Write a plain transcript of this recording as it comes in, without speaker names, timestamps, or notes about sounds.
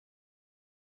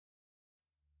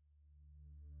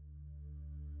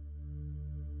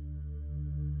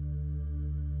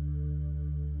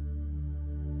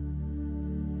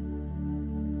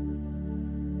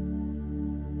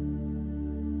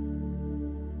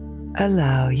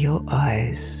allow your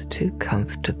eyes to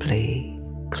comfortably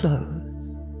close.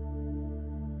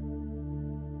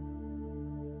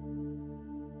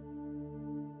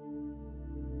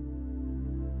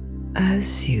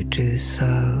 As you do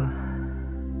so,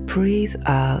 breathe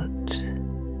out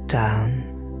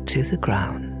down to the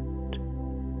ground.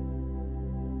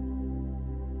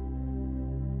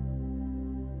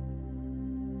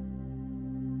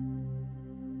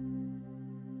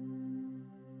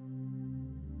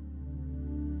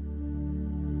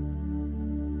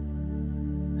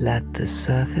 Let the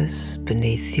surface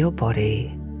beneath your body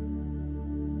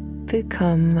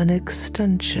become an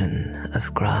extension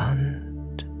of ground.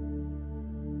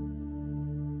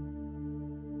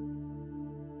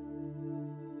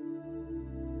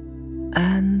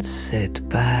 And sit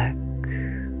back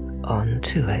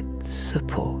onto its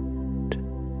support.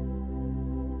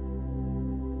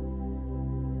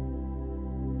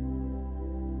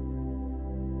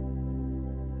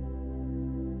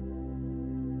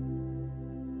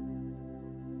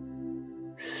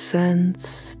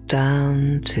 Sense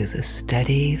down to the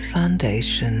steady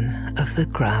foundation of the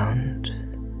ground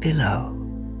below.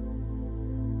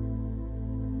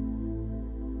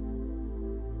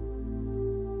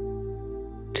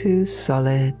 To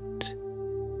solid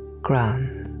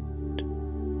ground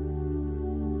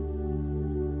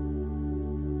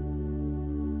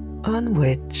on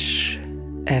which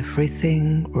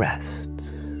everything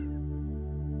rests.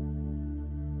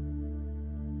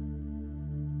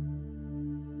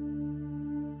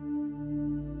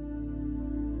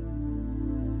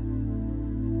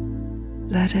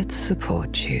 Let it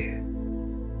support you.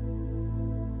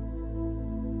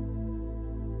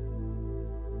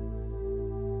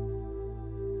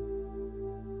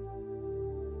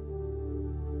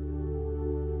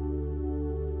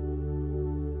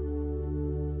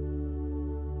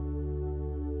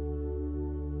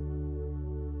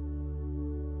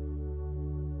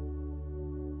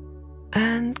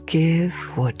 And give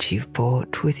what you've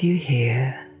brought with you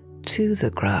here to the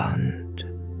ground.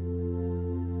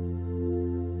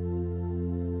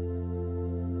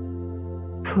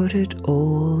 Put it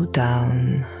all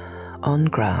down on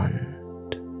ground.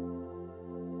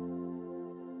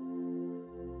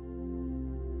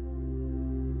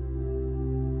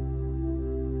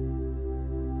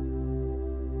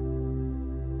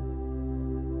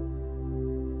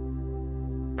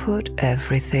 Put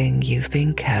everything you've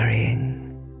been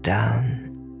carrying down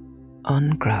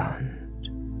on ground.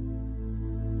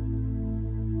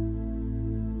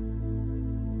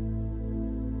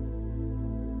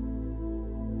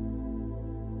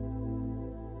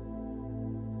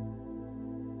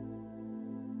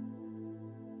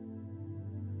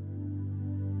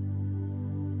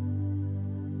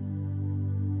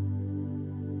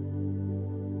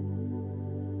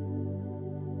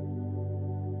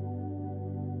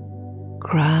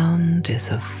 Ground is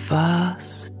a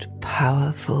vast,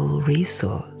 powerful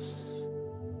resource,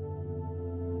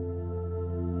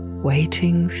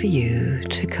 waiting for you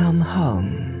to come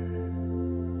home.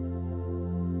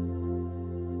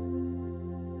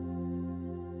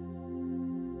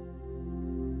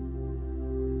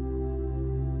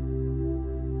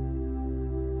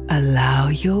 Allow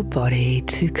your body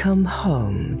to come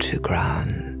home to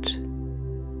ground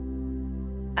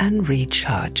and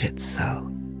recharge itself.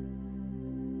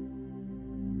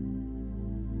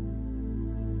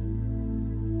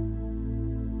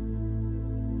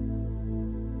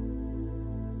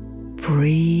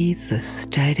 Breathe the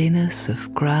steadiness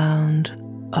of ground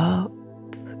up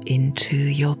into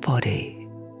your body.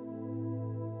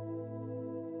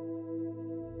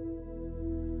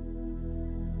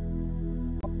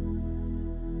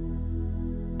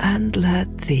 And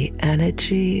let the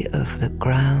energy of the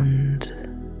ground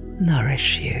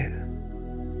nourish you.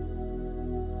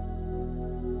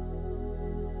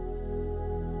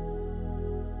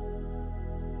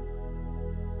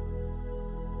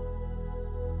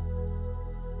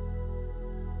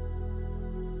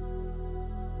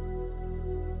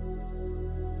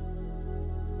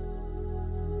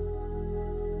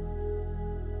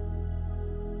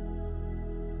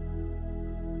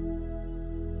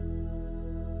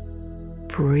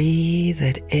 Breathe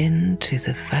it into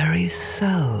the very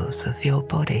cells of your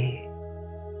body.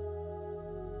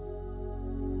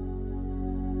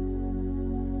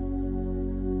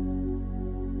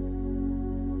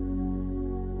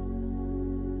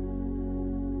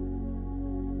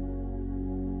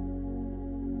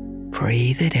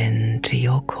 Breathe it into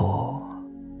your core.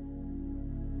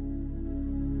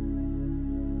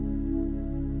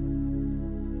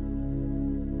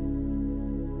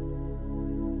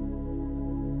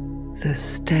 The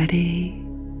steady,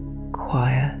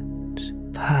 quiet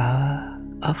power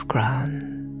of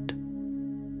ground.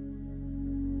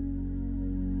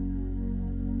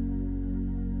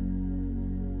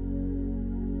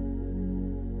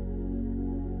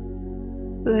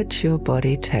 Let your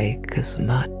body take as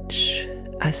much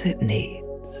as it needs.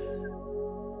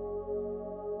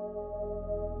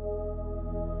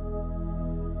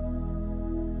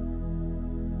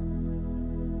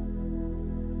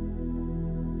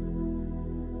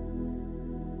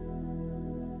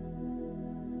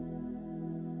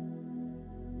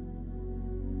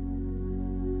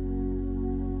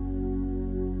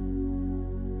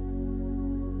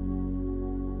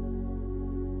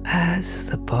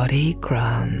 As the body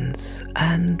grounds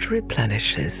and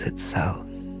replenishes itself,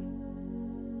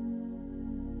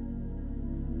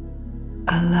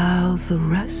 allow the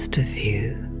rest of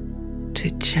you to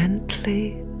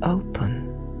gently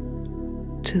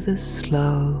open to the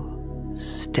slow,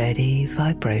 steady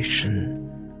vibration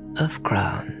of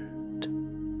ground.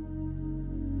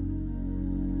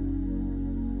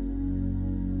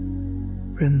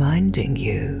 Reminding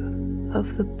you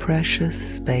of the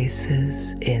precious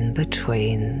spaces in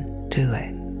between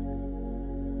doing.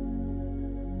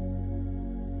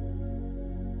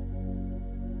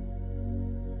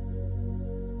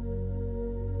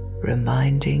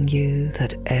 Reminding you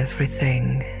that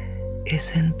everything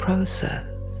is in process.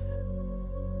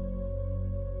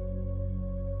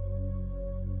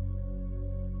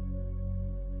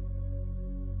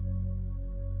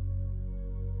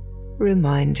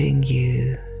 Reminding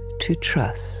you to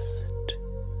trust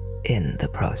in the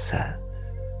process.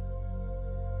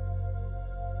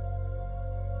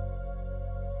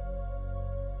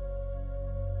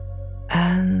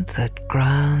 And that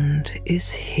ground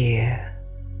is here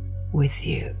with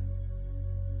you.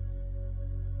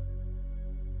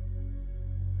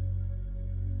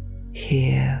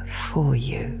 Here for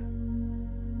you.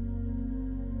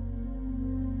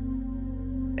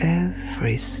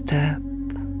 Every step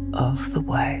of the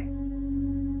way.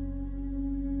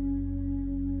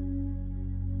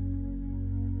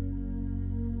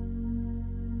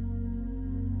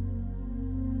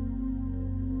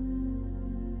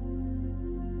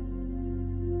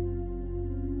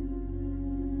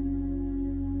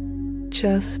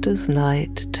 Just as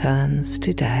night turns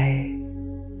to day,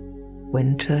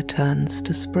 winter turns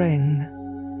to spring,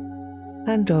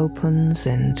 and opens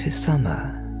into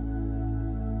summer,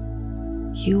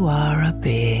 you are a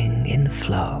being in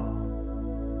flow.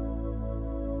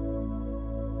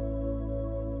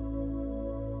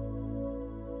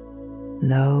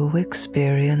 No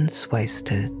experience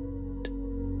wasted.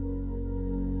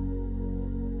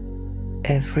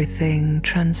 Everything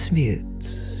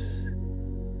transmutes.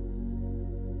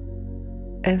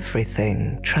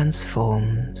 Everything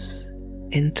transforms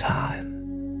in time.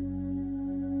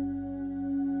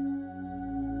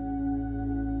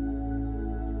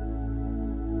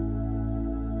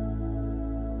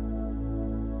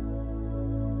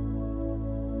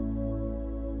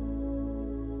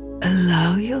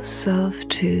 Allow yourself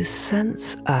to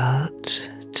sense out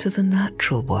to the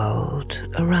natural world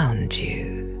around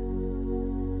you.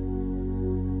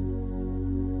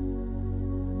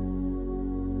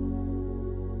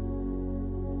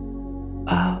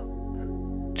 Up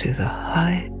to the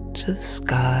height of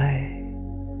sky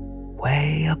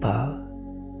way above.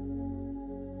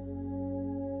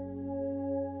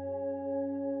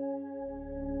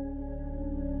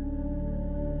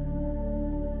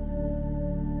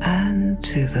 And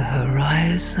to the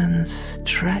horizon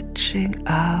stretching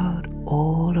out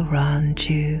all around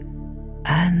you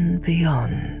and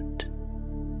beyond.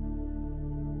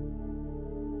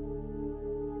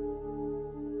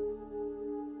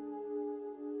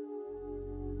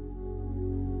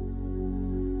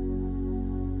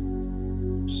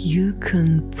 You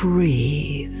can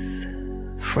breathe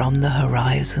from the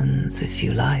horizons if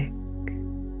you like.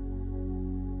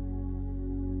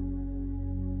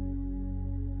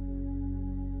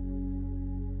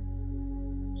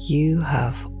 You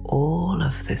have all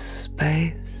of this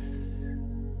space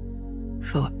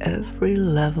for every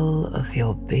level of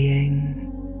your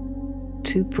being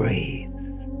to breathe.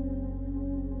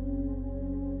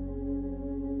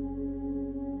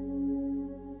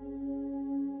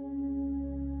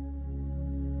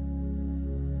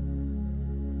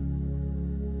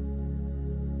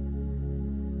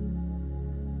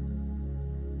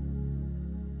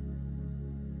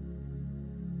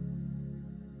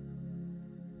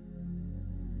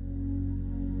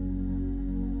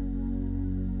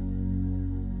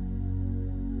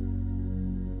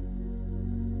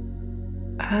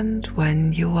 And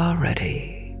when you are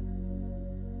ready,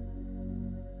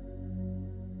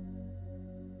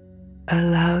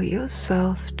 allow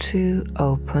yourself to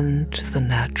open to the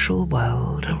natural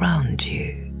world around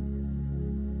you.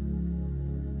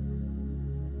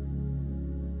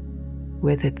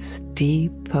 With its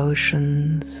deep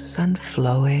oceans and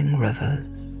flowing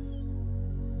rivers.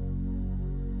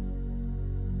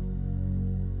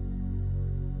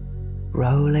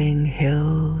 Rolling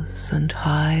hills and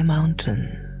high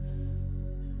mountains.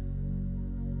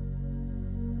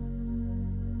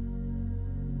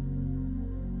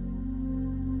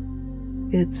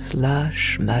 Its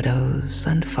lush meadows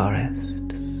and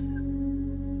forests.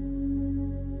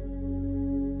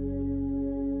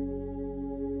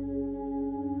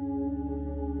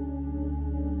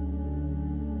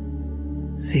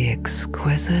 The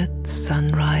exquisite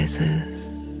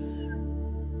sunrises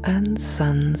and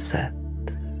sunsets.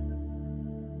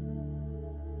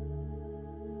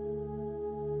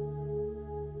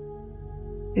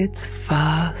 Its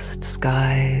vast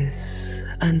skies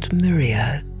and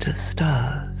myriad of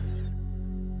stars.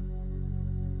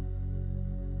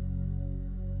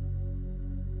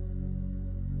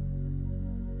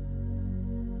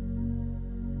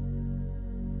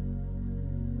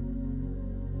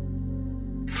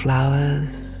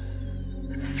 Flowers,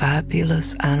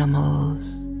 fabulous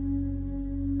animals,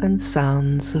 and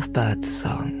sounds of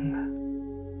birdsong.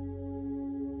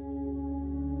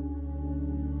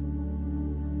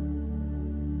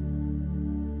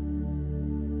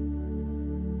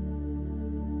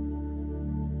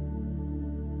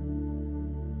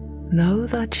 Know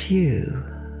that you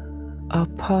are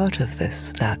part of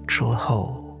this natural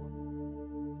whole,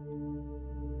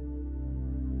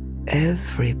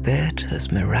 every bit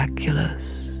as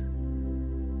miraculous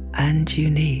and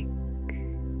unique.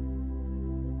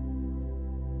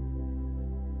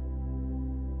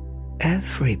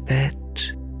 Every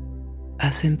bit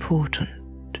as important.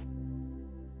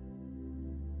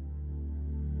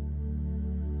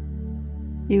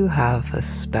 You have a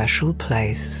special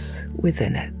place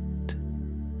within it.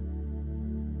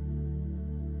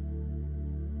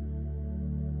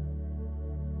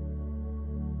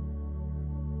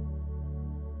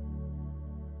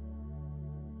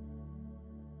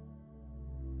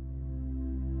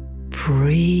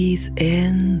 Breathe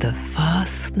in the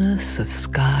vastness of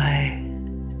sky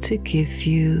to give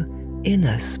you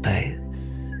inner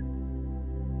space.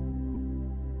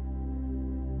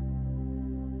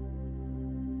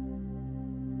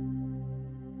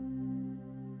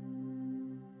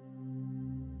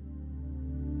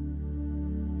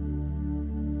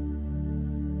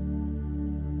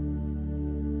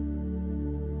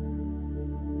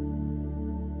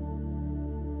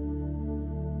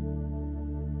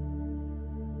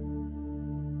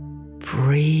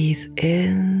 Breathe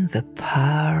in the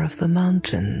power of the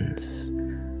mountains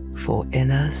for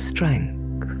inner strength.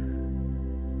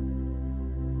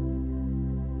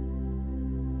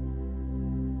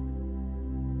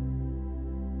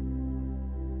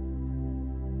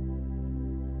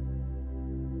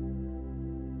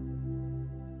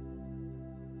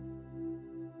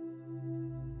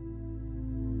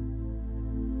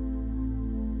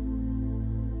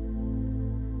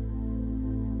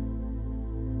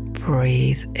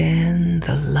 Breathe in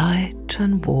the light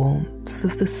and warmth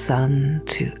of the sun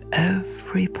to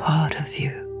every part of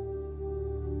you.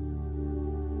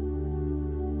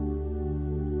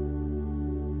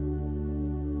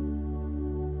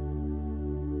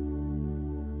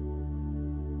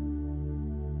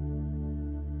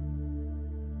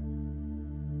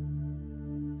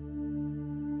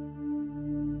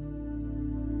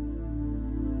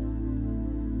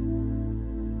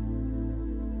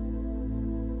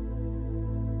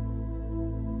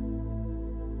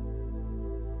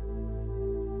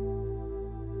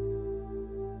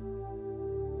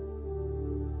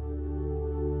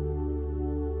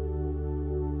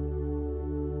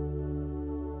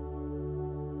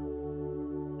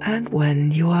 And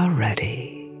when you are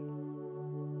ready,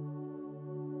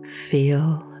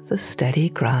 feel the steady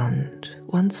ground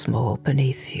once more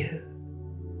beneath you.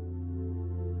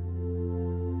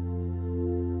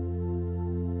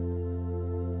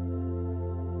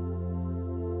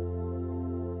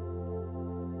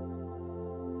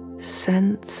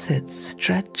 Sense it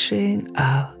stretching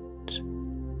out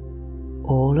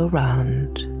all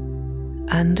around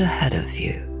and ahead of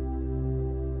you.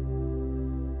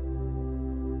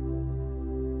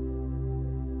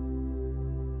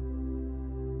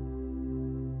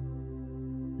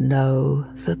 Know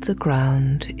that the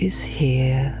ground is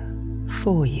here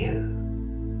for you.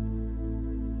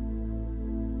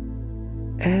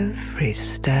 Every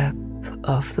step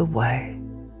of the way.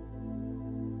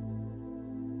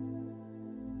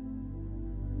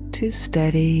 To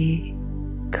steady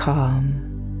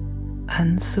calm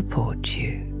and support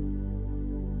you.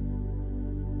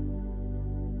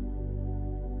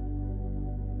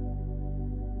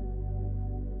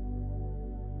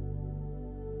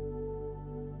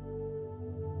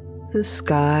 The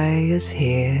sky is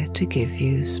here to give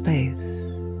you space.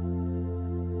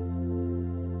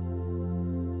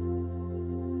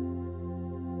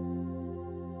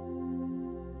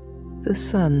 The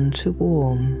sun to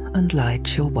warm and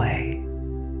light your way.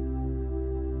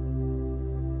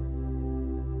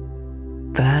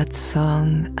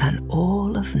 Birdsong and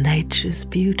all of nature's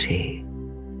beauty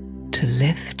to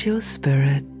lift your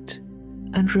spirit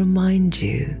and remind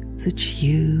you that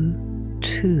you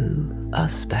too are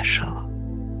special.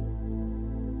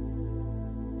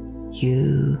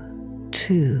 You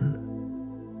too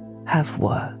have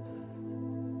worth.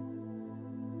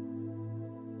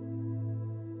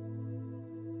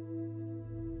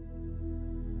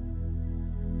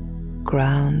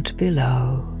 Ground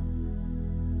below,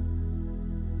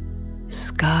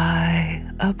 sky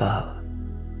above,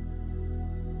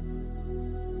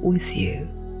 with you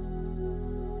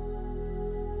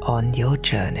on your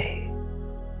journey.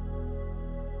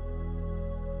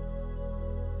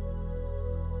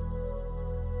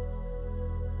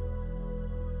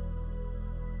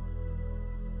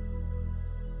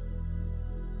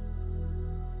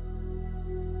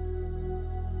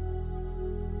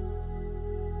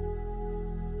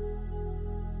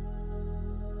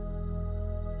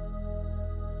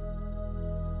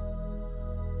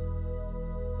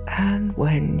 And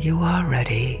when you are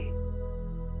ready,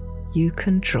 you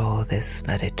can draw this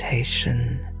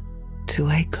meditation to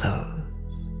a close.